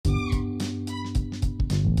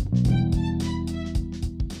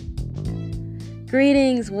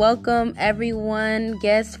Greetings, welcome everyone,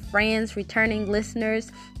 guests, friends, returning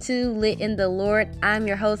listeners to Lit in the Lord. I'm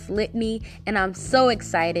your host, Litney, and I'm so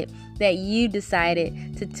excited that you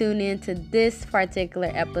decided to tune in to this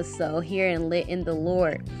particular episode here in Lit in the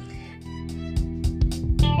Lord.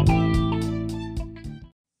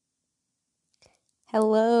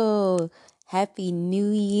 Hello, happy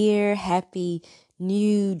new year, happy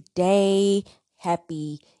new day,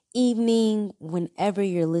 happy evening, whenever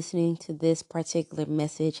you're listening to this particular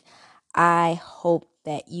message. I hope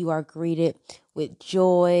that you are greeted with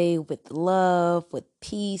joy, with love, with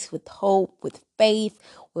peace, with hope, with faith,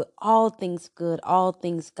 with all things good, all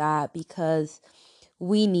things God, because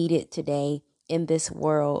we need it today in this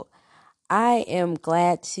world. I am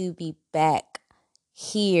glad to be back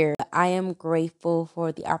here. I am grateful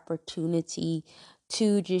for the opportunity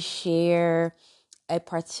to just share a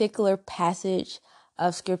particular passage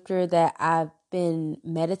of scripture that I've been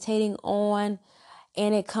meditating on,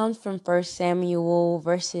 and it comes from 1 Samuel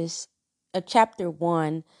chapter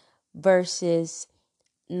 1 verses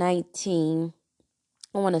 19.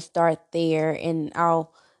 I want to start there, and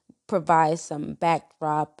I'll provide some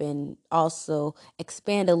backdrop and also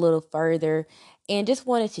expand a little further. And just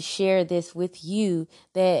wanted to share this with you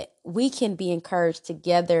that we can be encouraged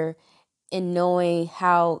together in knowing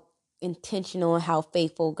how intentional and how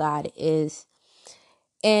faithful God is.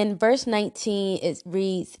 In verse 19, it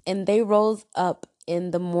reads, "And they rose up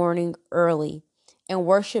in the morning early and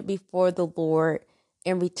worshiped before the Lord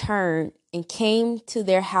and returned and came to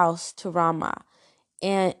their house to Ramah.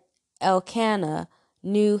 And Elkanah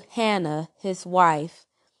knew Hannah, his wife,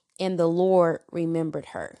 and the Lord remembered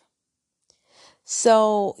her."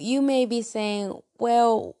 So you may be saying,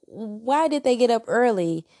 well, why did they get up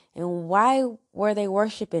early? And why were they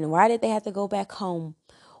worshiping? Why did they have to go back home?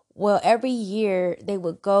 Well, every year they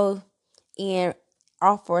would go and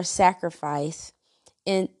offer a sacrifice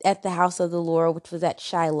at the house of the Lord, which was at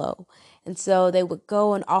Shiloh. And so they would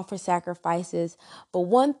go and offer sacrifices. But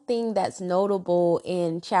one thing that's notable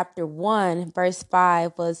in chapter 1, verse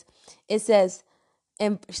 5 was, it says,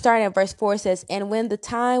 and starting at verse 4, it says, "And when the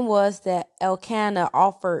time was that Elkanah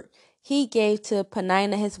offered, he gave to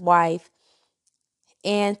Peninnah his wife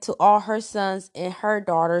and to all her sons and her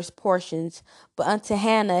daughters portions. But unto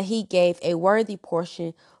Hannah he gave a worthy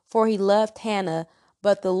portion, for he loved Hannah,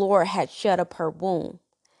 but the Lord had shut up her womb."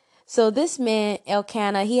 So this man,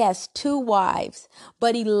 Elkanah, he has two wives,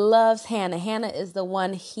 but he loves Hannah. Hannah is the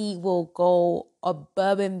one he will go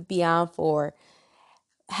above and beyond for.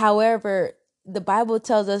 However, the Bible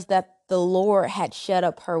tells us that the Lord had shut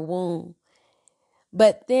up her womb.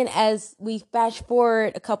 But then as we fast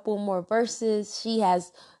forward a couple more verses, she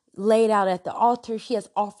has laid out at the altar. She has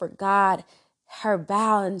offered God her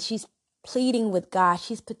vow, and she's pleading with God.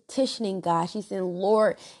 She's petitioning God. She's saying,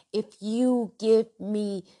 "Lord, if you give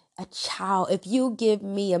me a child, if you give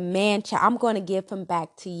me a man child, I'm going to give him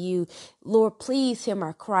back to you. Lord, please hear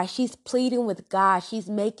my cry." She's pleading with God. She's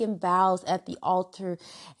making vows at the altar,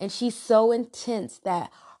 and she's so intense that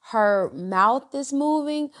her mouth is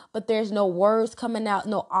moving, but there's no words coming out,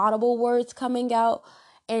 no audible words coming out.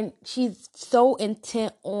 And she's so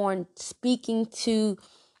intent on speaking to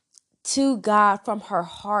God from her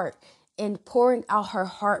heart and pouring out her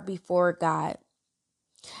heart before God.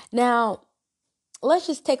 Now, let's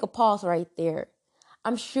just take a pause right there.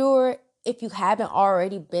 I'm sure if you haven't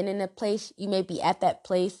already been in a place, you may be at that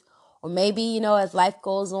place, or maybe, as life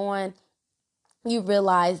goes on, you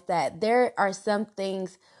realize that there are some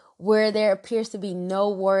things where there appears to be no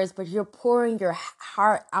words, but you're pouring your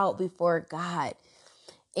heart out before God.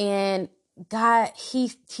 And God,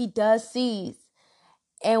 he does see.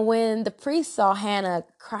 And when the priest saw Hannah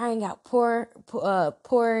crying out,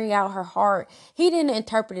 pouring out her heart, he didn't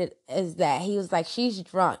interpret it as that. He was like, she's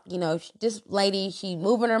drunk. This lady, she's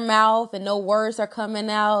moving her mouth and no words are coming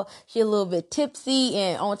out. She's a little bit tipsy.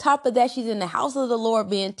 And on top of that, she's in the house of the Lord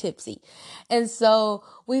being tipsy. And so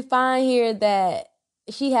we find here that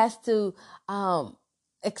she has to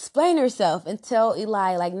explain herself and tell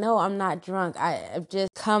Eli, like, no, I'm not drunk. I'm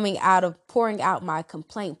just pouring out my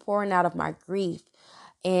complaint, pouring out of my grief.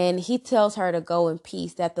 And he tells her to go in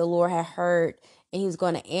peace, that the Lord had heard, and he was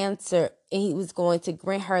going to answer, and he was going to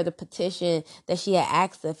grant her the petition that she had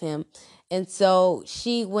asked of him. And so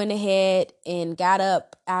she went ahead and got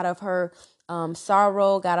up out of her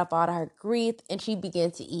sorrow, got up out of her grief, and she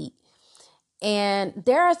began to eat. And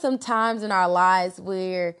there are some times in our lives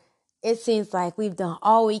where it seems like we've done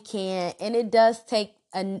all we can, and it does take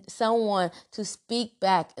someone to speak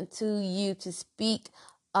back to you, to speak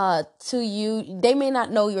to you. They may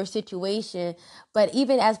not know your situation, but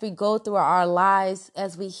even as we go through our lives,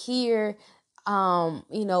 as we hear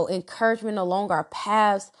encouragement along our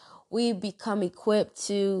paths, we become equipped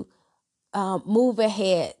to move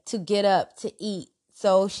ahead, to get up, to eat,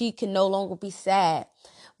 so she can no longer be sad.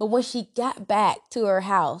 But when she got back to her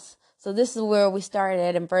house, so this is where we started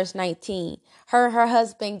at in verse 19. Her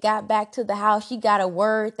husband got back to the house. She got a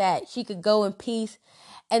word that she could go in peace.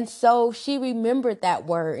 And so she remembered that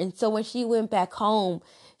word. And so when she went back home,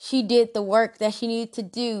 she did the work that she needed to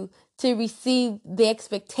do to receive the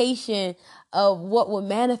expectation of what would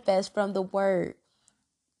manifest from the word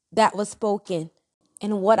that was spoken.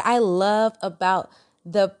 And what I love about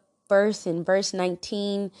the verse in verse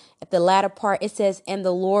 19, at the latter part, it says, and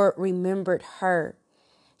the Lord remembered her.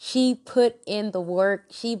 She put in the work.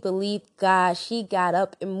 She believed God. She got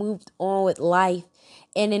up and moved on with life.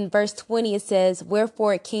 And in verse 20, it says,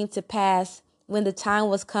 wherefore it came to pass, when the time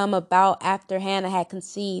was come about after Hannah had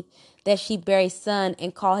conceived, that she bare a son,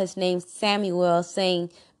 and called his name Samuel,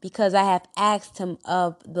 saying, because I have asked him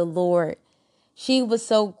of the Lord. She was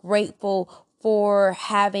so grateful for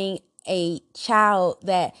having a child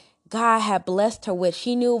that God had blessed her with.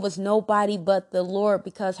 She knew it was nobody but the Lord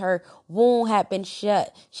because her womb had been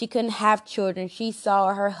shut. She couldn't have children. She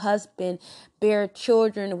saw her husband bear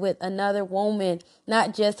children with another woman,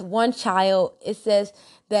 not just one child. It says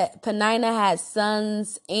that Peninnah had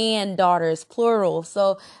sons and daughters, plural.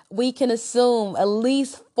 So we can assume at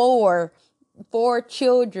least four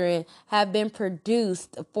children have been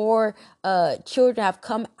produced. Four children have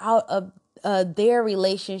come out of their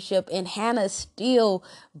relationship, and Hannah is still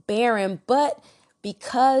barren. But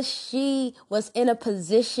because she was in a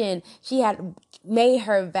position, she had made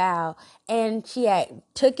her vow, and she had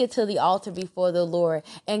took it to the altar before the Lord,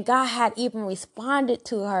 and God had even responded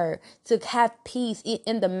to her to have peace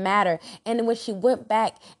in the matter. And when she went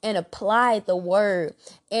back and applied the word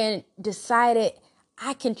and decided,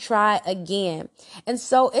 I can try again. And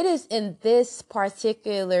so it is in this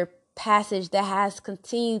particular passage that has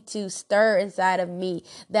continued to stir inside of me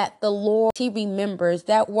that the Lord, He remembers.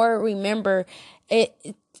 That word remember,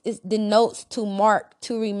 it denotes to mark,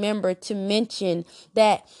 to remember, to mention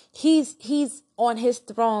that he's on His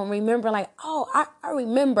throne. Remember, like, oh, I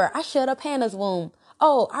remember I shut up Hannah's womb.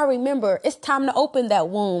 Oh, I remember it's time to open that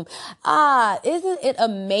womb. Isn't it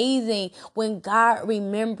amazing when God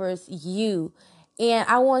remembers you? And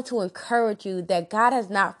I want to encourage you that God has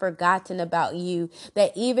not forgotten about you,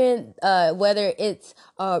 that even whether it's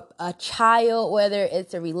a child, whether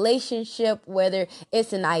it's a relationship, whether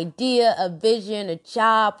it's an idea, a vision, a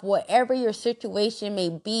job, whatever your situation may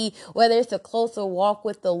be, whether it's a closer walk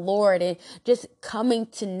with the Lord and just coming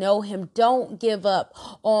to know Him, don't give up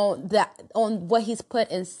on what He's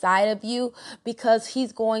put inside of you, because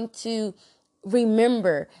He's going to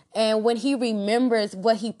remember. And when He remembers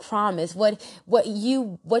what He promised, what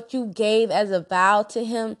you gave as a vow to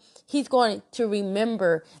Him, He's going to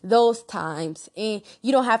remember those times. And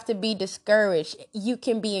you don't have to be discouraged. You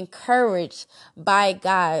can be encouraged by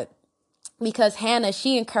God. Because Hannah,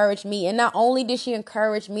 she encouraged me. And not only did she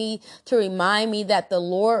encourage me to remind me that the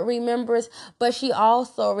Lord remembers, but she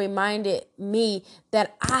also reminded me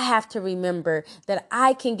that I have to remember that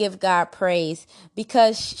I can give God praise,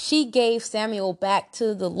 because she gave Samuel back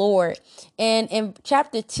to the Lord. And in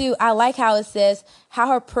chapter 2, I like how it says how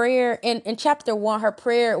her prayer, in chapter 1, her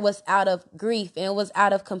prayer was out of grief and it was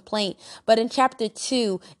out of complaint. But in chapter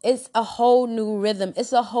 2, it's a whole new rhythm.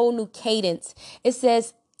 It's a whole new cadence. It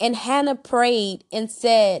says, and Hannah prayed and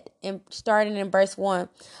said, and starting in verse 1,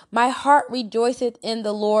 my heart rejoiceth in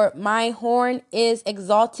the Lord. My horn is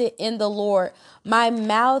exalted in the Lord. My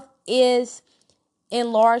mouth is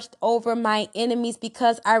enlarged over my enemies,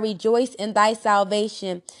 because I rejoice in thy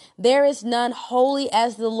salvation. There is none holy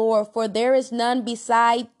as the Lord, for there is none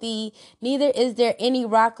beside thee, neither is there any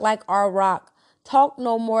rock like our rock. Talk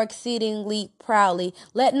no more exceedingly proudly.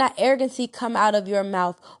 Let not arrogancy come out of your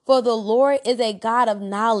mouth. For the Lord is a God of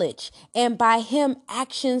knowledge, and by Him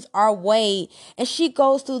actions are weighed. And she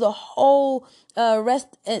goes through the whole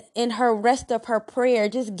rest of her prayer,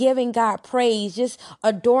 just giving God praise, just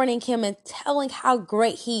adorning Him and telling how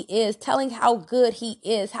great He is, telling how good He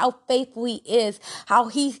is, how faithful He is, how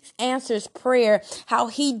He answers prayer, how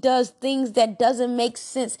He does things that doesn't make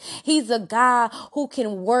sense. He's a God who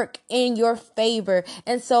can work in your favor.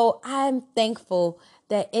 And so I'm thankful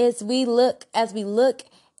that as we look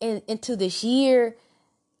into this year,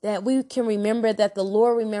 that we can remember that the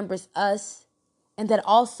Lord remembers us, and that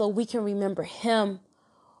also we can remember Him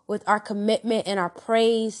with our commitment and our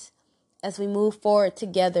praise as we move forward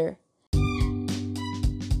together.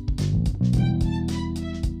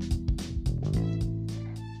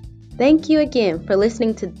 Thank you again for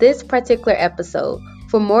listening to this particular episode.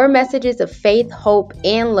 For more messages of faith, hope,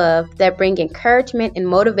 and love that bring encouragement and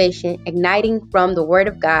motivation igniting from the Word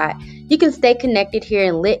of God, you can stay connected here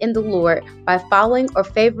and lit in the Lord by following or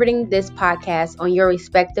favoriting this podcast on your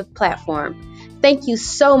respective platform. Thank you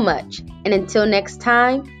so much, and until next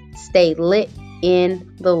time, stay lit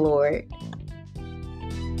in the Lord.